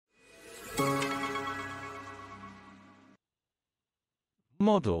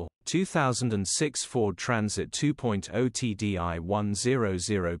Model, 2006 Ford Transit 2.0 TDI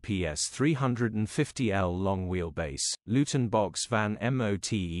 100PS 350L long wheelbase, Luton box van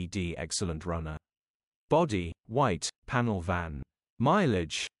MOTED excellent runner. Body, white, panel van.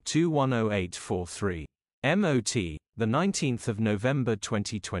 Mileage, 210843. MOT, the 19th of November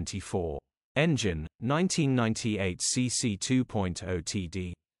 2024. Engine, 1998cc 2.0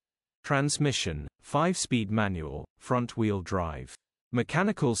 TD. Transmission, 5-speed manual, front-wheel drive.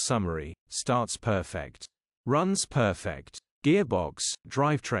 Mechanical summary, starts perfect. Runs perfect. Gearbox,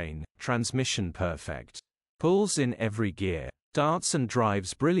 drivetrain, transmission perfect. Pulls in every gear. Starts and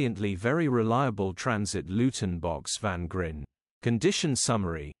drives brilliantly. Very reliable Transit Luton box van grin. Condition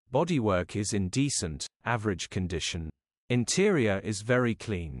summary, bodywork is in decent, average condition. Interior is very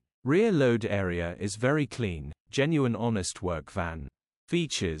clean. Rear load area is very clean, genuine honest work van.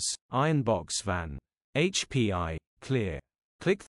 Features, iron box van. HPI, clear. Click